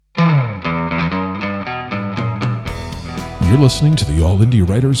You're listening to the All Indie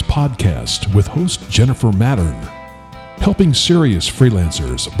Writers Podcast with host Jennifer Mattern, helping serious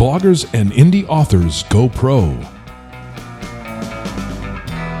freelancers, bloggers, and indie authors go pro.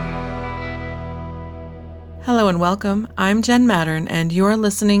 Hello and welcome. I'm Jen Mattern, and you're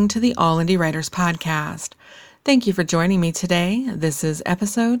listening to the All Indie Writers Podcast. Thank you for joining me today. This is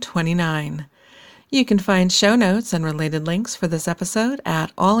episode 29. You can find show notes and related links for this episode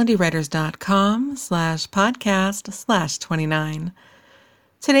at allindiewriters.com/podcast/29.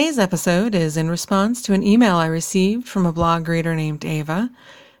 Today's episode is in response to an email I received from a blog reader named Ava.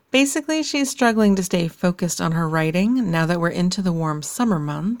 Basically, she's struggling to stay focused on her writing now that we're into the warm summer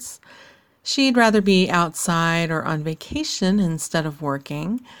months. She'd rather be outside or on vacation instead of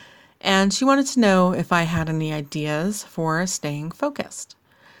working, and she wanted to know if I had any ideas for staying focused.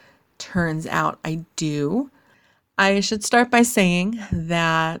 Turns out I do. I should start by saying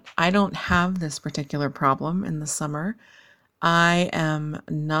that I don't have this particular problem in the summer. I am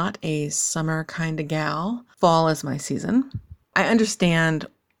not a summer kind of gal. Fall is my season. I understand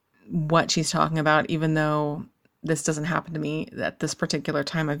what she's talking about, even though this doesn't happen to me at this particular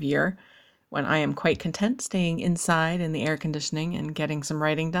time of year, when I am quite content staying inside in the air conditioning and getting some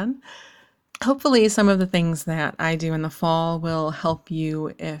writing done. Hopefully some of the things that I do in the fall will help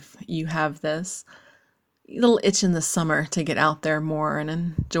you if you have this little itch in the summer to get out there more and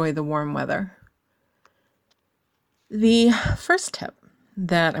enjoy the warm weather. The first tip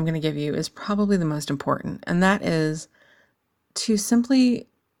that I'm going to give you is probably the most important, and that is to simply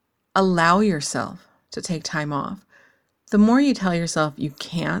allow yourself to take time off. The more you tell yourself you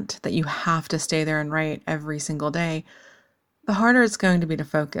can't, that you have to stay there and write every single day, the harder it's going to be to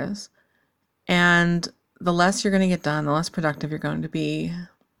focus. And the less you're going to get done, the less productive you're going to be,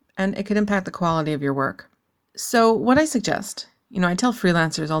 and it could impact the quality of your work. So what I suggest, I tell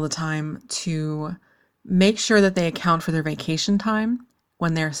freelancers all the time to make sure that they account for their vacation time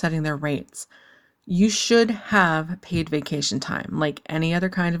when they're setting their rates. You should have paid vacation time like any other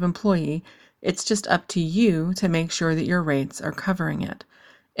kind of employee. It's just up to you to make sure that your rates are covering it.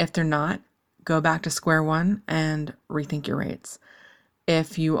 If they're not, go back to square one and rethink your rates.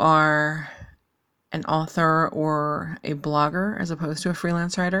 If you are an author or a blogger as opposed to a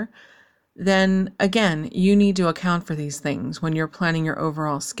freelance writer, then again, you need to account for these things. When you're planning your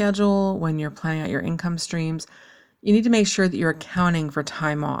overall schedule, when you're planning out your income streams, you need to make sure that you're accounting for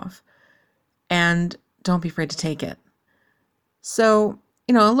time off. And don't be afraid to take it. So,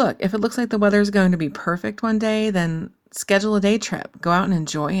 look, if it looks like the weather is going to be perfect one day, then schedule a day trip. Go out and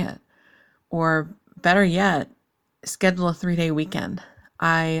enjoy it. Or better yet, schedule a 3-day weekend.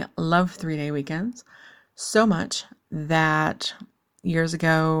 I love 3-day weekends so much that years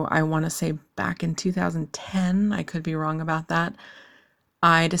ago, I want to say back in 2010, I could be wrong about that,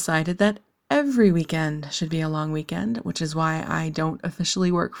 I decided that every weekend should be a long weekend, which is why I don't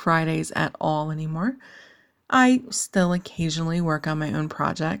officially work Fridays at all anymore. I still occasionally work on my own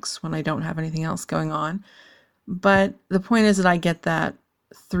projects when I don't have anything else going on. But the point is that I get that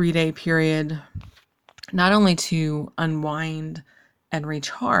 3-day period not only to unwind and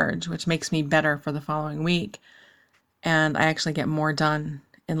recharge, which makes me better for the following week, and I actually get more done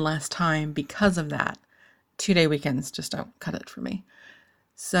in less time because of that. 2-day weekends just don't cut it for me.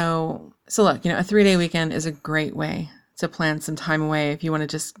 So look, a 3-day weekend is a great way to plan some time away if you want to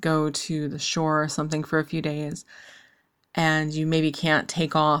just go to the shore or something for a few days, and you maybe can't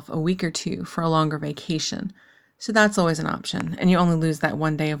take off a week or two for a longer vacation. So that's always an option, and you only lose that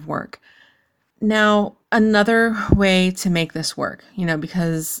 1 day of work. Now, another way to make this work,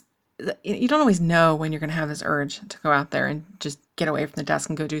 because you don't always know when you're going to have this urge to go out there and just get away from the desk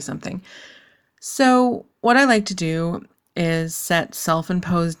and go do something. So what I like to do is set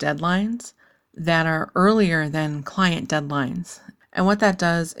self-imposed deadlines that are earlier than client deadlines. And what that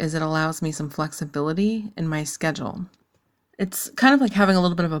does is it allows me some flexibility in my schedule. It's kind of like having a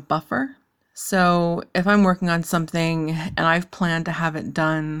little bit of a buffer. So if I'm working on something and I've planned to have it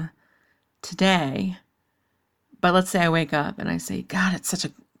done today, but let's say I wake up and I say, God, it's such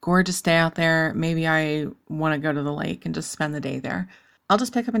a gorgeous day out there. Maybe I want to go to the lake and just spend the day there. I'll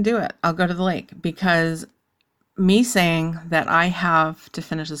just pick up and do it. I'll go to the lake, because me saying that I have to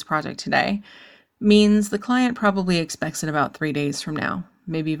finish this project today means the client probably expects it about 3 days from now,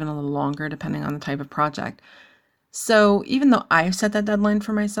 maybe even a little longer, depending on the type of project. So even though I've set that deadline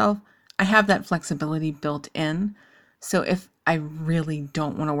for myself, I have that flexibility built in. So if I really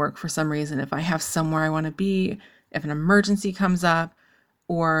don't want to work for some reason, if I have somewhere I want to be, if an emergency comes up,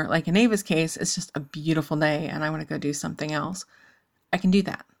 or like in Ava's case, it's just a beautiful day and I want to go do something else, I can do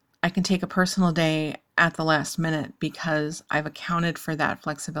that. I can take a personal day at the last minute because I've accounted for that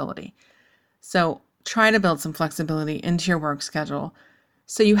flexibility. So try to build some flexibility into your work schedule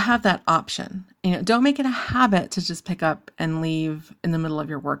so you have that option. Don't make it a habit to just pick up and leave in the middle of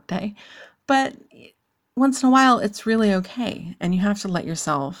your workday, but once in a while, it's really okay, and you have to let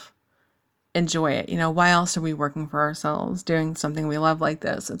yourself enjoy it. Why else are we working for ourselves, doing something we love like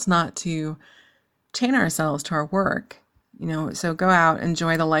this? It's not to chain ourselves to our work, so go out,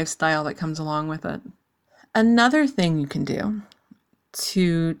 enjoy the lifestyle that comes along with it. Another thing you can do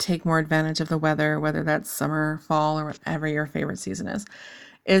to take more advantage of the weather, whether that's summer, fall, or whatever your favorite season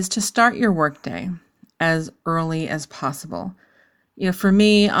is to start your workday as early as possible. For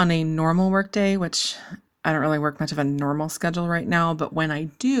me, on a normal workday, which I don't really work much of a normal schedule right now, but when I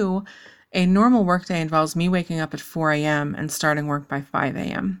do, a normal workday involves me waking up at 4 a.m. and starting work by 5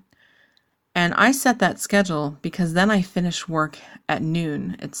 a.m. And I set that schedule because then I finish work at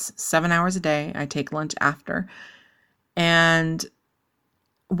noon. It's 7 hours a day. I take lunch after. And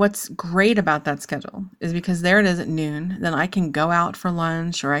what's great about that schedule is because there it is at noon, then I can go out for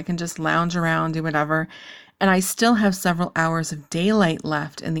lunch or I can just lounge around, do whatever. And I still have several hours of daylight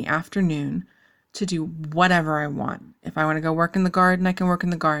left in the afternoon to do whatever I want. If I want to go work in the garden, I can work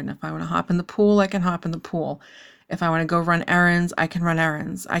in the garden. If I want to hop in the pool, I can hop in the pool. If I want to go run errands, I can run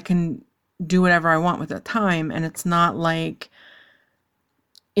errands. I can do whatever I want with the time. And it's not like,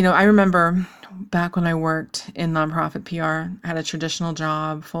 I remember back when I worked in nonprofit PR, I had a traditional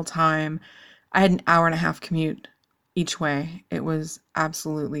job full time. I had an hour and a half commute each way. It was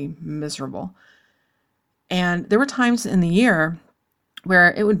absolutely miserable. And there were times in the year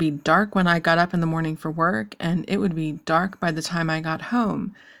where it would be dark when I got up in the morning for work, and it would be dark by the time I got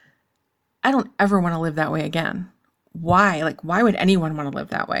home. I don't ever want to live that way again. Why? Why would anyone want to live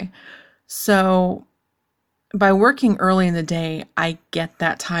that way? So by working early in the day, I get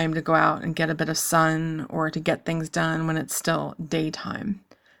that time to go out and get a bit of sun or to get things done when it's still daytime.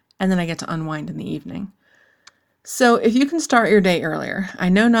 And then I get to unwind in the evening. So if you can start your day earlier, I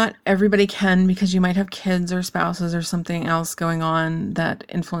know not everybody can because you might have kids or spouses or something else going on that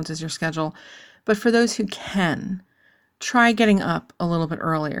influences your schedule. But for those who can, try getting up a little bit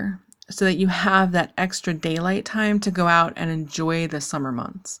earlier so that you have that extra daylight time to go out and enjoy the summer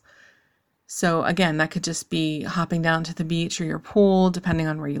months. So again, that could just be hopping down to the beach or your pool, depending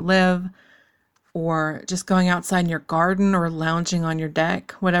on where you live, or just going outside in your garden or lounging on your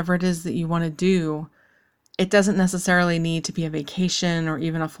deck, whatever it is that you want to do. It doesn't necessarily need to be a vacation or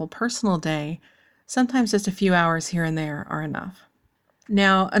even a full personal day. Sometimes just a few hours here and there are enough.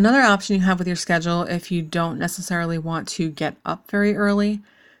 Now, another option you have with your schedule, if you don't necessarily want to get up very early,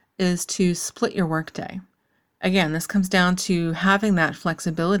 is to split your workday. Again, this comes down to having that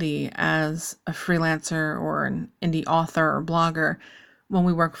flexibility as a freelancer or an indie author or blogger when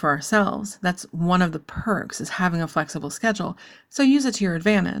we work for ourselves. That's one of the perks, is having a flexible schedule. So use it to your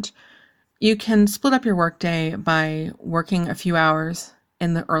advantage. You can split up your workday by working a few hours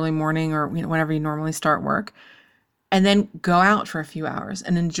in the early morning or whenever you normally start work, and then go out for a few hours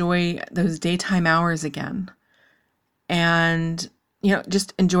and enjoy those daytime hours again. And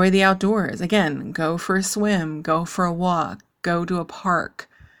just enjoy the outdoors. Again, go for a swim, go for a walk, go to a park,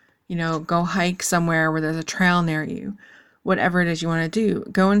 go hike somewhere where there's a trail near you. Whatever it is you want to do,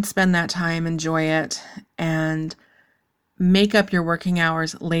 go and spend that time, enjoy it, and make up your working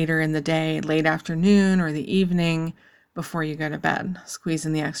hours later in the day, late afternoon or the evening before you go to bed. Squeeze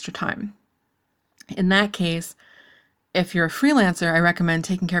in the extra time. In that case, if you're a freelancer, I recommend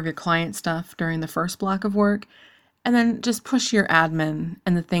taking care of your client stuff during the first block of work, and then just push your admin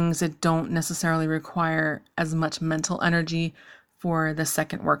and the things that don't necessarily require as much mental energy for the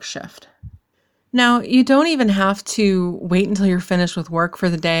second work shift. Now, you don't even have to wait until you're finished with work for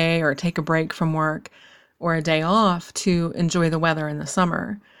the day or take a break from work or a day off to enjoy the weather in the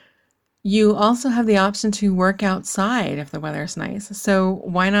summer. You also have the option to work outside if the weather is nice. So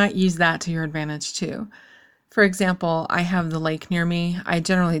why not use that to your advantage too? For example, I have the lake near me. I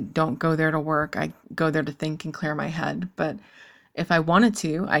generally don't go there to work. I go there to think and clear my head. But if I wanted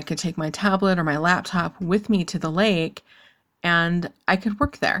to, I could take my tablet or my laptop with me to the lake and I could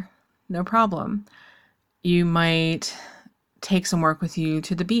work there. No problem. You might take some work with you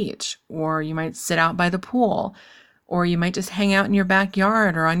to the beach, or you might sit out by the pool, or you might just hang out in your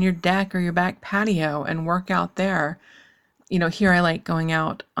backyard or on your deck or your back patio and work out there. Here I like going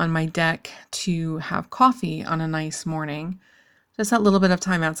out on my deck to have coffee on a nice morning. Just that little bit of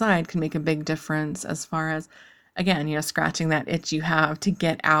time outside can make a big difference as far as, again, scratching that itch you have to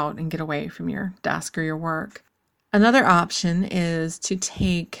get out and get away from your desk or your work. Another option is to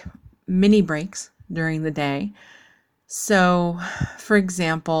take mini breaks during the day. So, for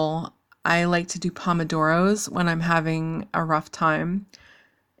example, I like to do Pomodoros when I'm having a rough time.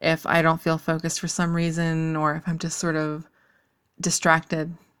 if I don't feel focused for some reason, or if I'm just sort of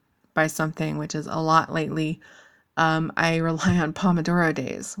distracted by something, which is a lot lately, I rely on Pomodoro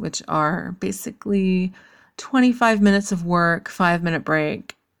days, which are basically 25 minutes of work, 5-minute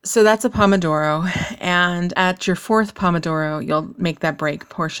break. So that's a Pomodoro. And at your fourth Pomodoro, you'll make that break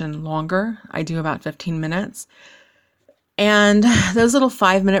portion longer. I do about 15 minutes. And those little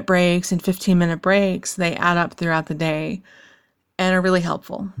 5-minute breaks and 15-minute breaks, they add up throughout the day and are really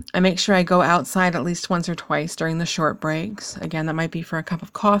helpful. I make sure I go outside at least once or twice during the short breaks. Again, that might be for a cup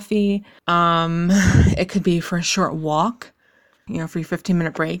of coffee. It could be for a short walk. For your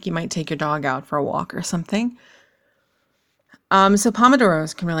 15-minute break, you might take your dog out for a walk or something. So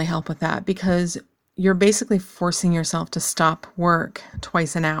Pomodoros can really help with that because you're basically forcing yourself to stop work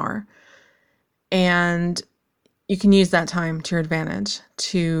twice an hour. And you can use that time to your advantage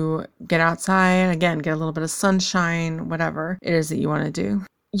to get outside, again, get a little bit of sunshine, whatever it is that you want to do.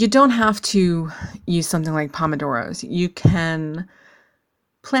 You don't have to use something like Pomodoros. You can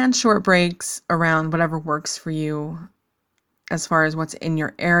plan short breaks around whatever works for you as far as what's in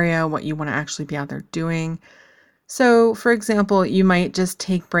your area, what you want to actually be out there doing. So, for example, you might just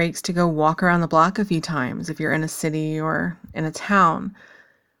take breaks to go walk around the block a few times if you're in a city or in a town.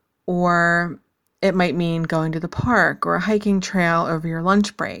 Or it might mean going to the park or a hiking trail over your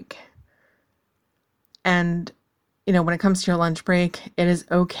lunch break. And, when it comes to your lunch break, it is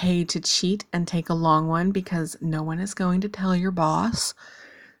okay to cheat and take a long one because no one is going to tell your boss.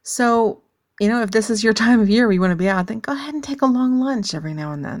 So, if this is your time of year where you want to be out, then go ahead and take a long lunch every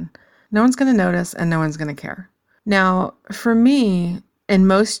now and then. No one's going to notice and no one's going to care. Now, for me, in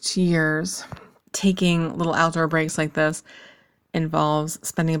most years, taking little outdoor breaks like this involves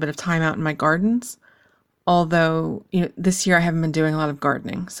spending a bit of time out in my gardens. Although, this year I haven't been doing a lot of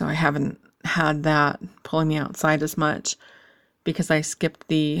gardening, so I haven't had that pulling me outside as much because I skipped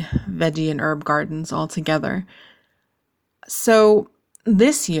the veggie and herb gardens altogether. So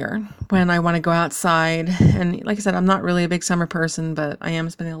this year, when I want to go outside, and like I said, I'm not really a big summer person, but I am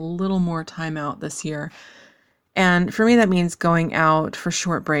spending a little more time out this year. And for me, that means going out for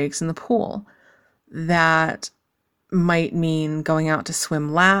short breaks in the pool. That might mean going out to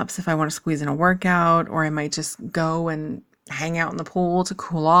swim laps if I want to squeeze in a workout, or I might just go and hang out in the pool to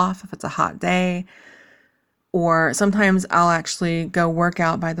cool off if it's a hot day. Or sometimes I'll actually go work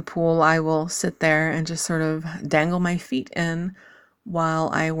out by the pool. I will sit there and just sort of dangle my feet in while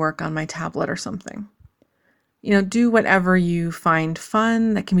I work on my tablet or something. Do whatever you find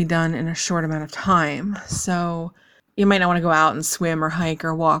fun that can be done in a short amount of time. So you might not want to go out and swim or hike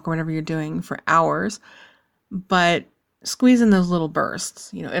or walk or whatever you're doing for hours, but squeeze in those little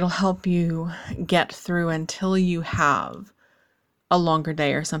bursts. It'll help you get through until you have a longer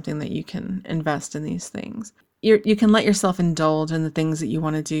day or something that you can invest in these things. You can let yourself indulge in the things that you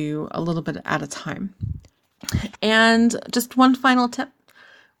want to do a little bit at a time. And just one final tip,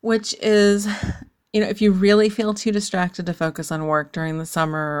 which is, if you really feel too distracted to focus on work during the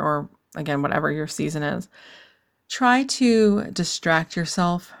summer or, again, whatever your season is, try to distract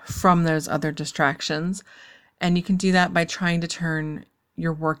yourself from those other distractions. And you can do that by trying to turn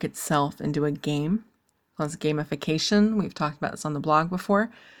your work itself into a game. It's gamification. We've talked about this on the blog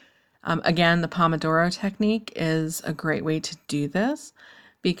before. Again, the Pomodoro technique is a great way to do this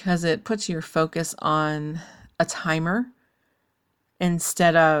because it puts your focus on a timer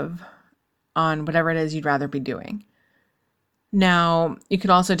instead of on whatever it is you'd rather be doing. Now, you could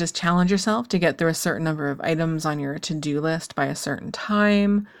also just challenge yourself to get through a certain number of items on your to-do list by a certain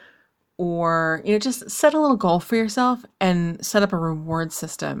time, or just set a little goal for yourself and set up a reward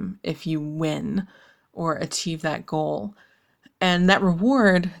system if you win or achieve that goal. And that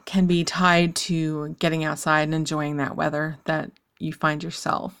reward can be tied to getting outside and enjoying that weather that you find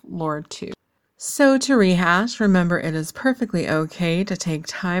yourself lured to. So to rehash, remember it is perfectly okay to take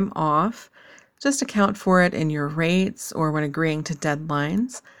time off. Just account for it in your rates or when agreeing to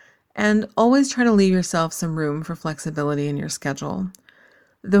deadlines, and always try to leave yourself some room for flexibility in your schedule.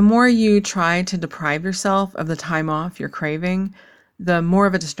 The more you try to deprive yourself of the time off you're craving, the more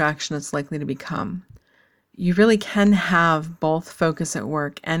of a distraction it's likely to become. You really can have both focus at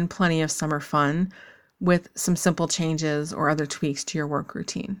work and plenty of summer fun with some simple changes or other tweaks to your work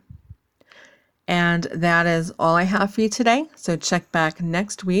routine. And that is all I have for you today. So check back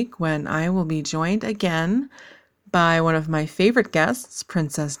next week when I will be joined again by one of my favorite guests,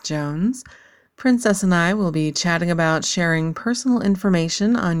 Princess Jones. Princess and I will be chatting about sharing personal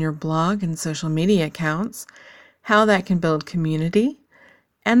information on your blog and social media accounts, how that can build community,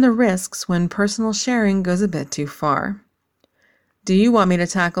 and the risks when personal sharing goes a bit too far. Do you want me to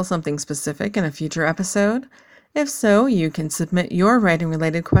tackle something specific in a future episode? If so, you can submit your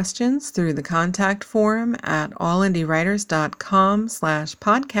writing-related questions through the contact form at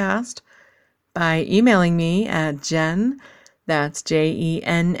allindiewriters.com/podcast, by emailing me at Jen, that's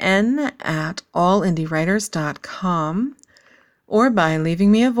JENN, at allindiewriters.com, or by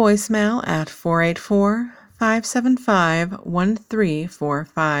leaving me a voicemail at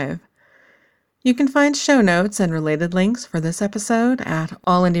 484-575-1345. You can find show notes and related links for this episode at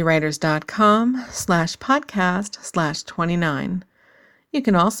allindiewriters.com/podcast/29. You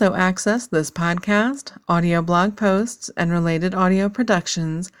can also access this podcast, audio blog posts, and related audio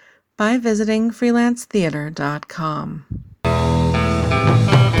productions by visiting freelancetheater.com.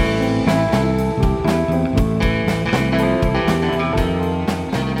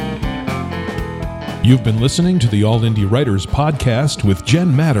 You've been listening to the All Indie Writers podcast with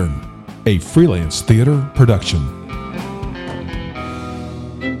Jen Mattern, a Freelance Theater production.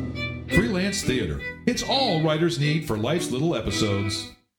 Freelance Theater. It's all writers need for life's little episodes.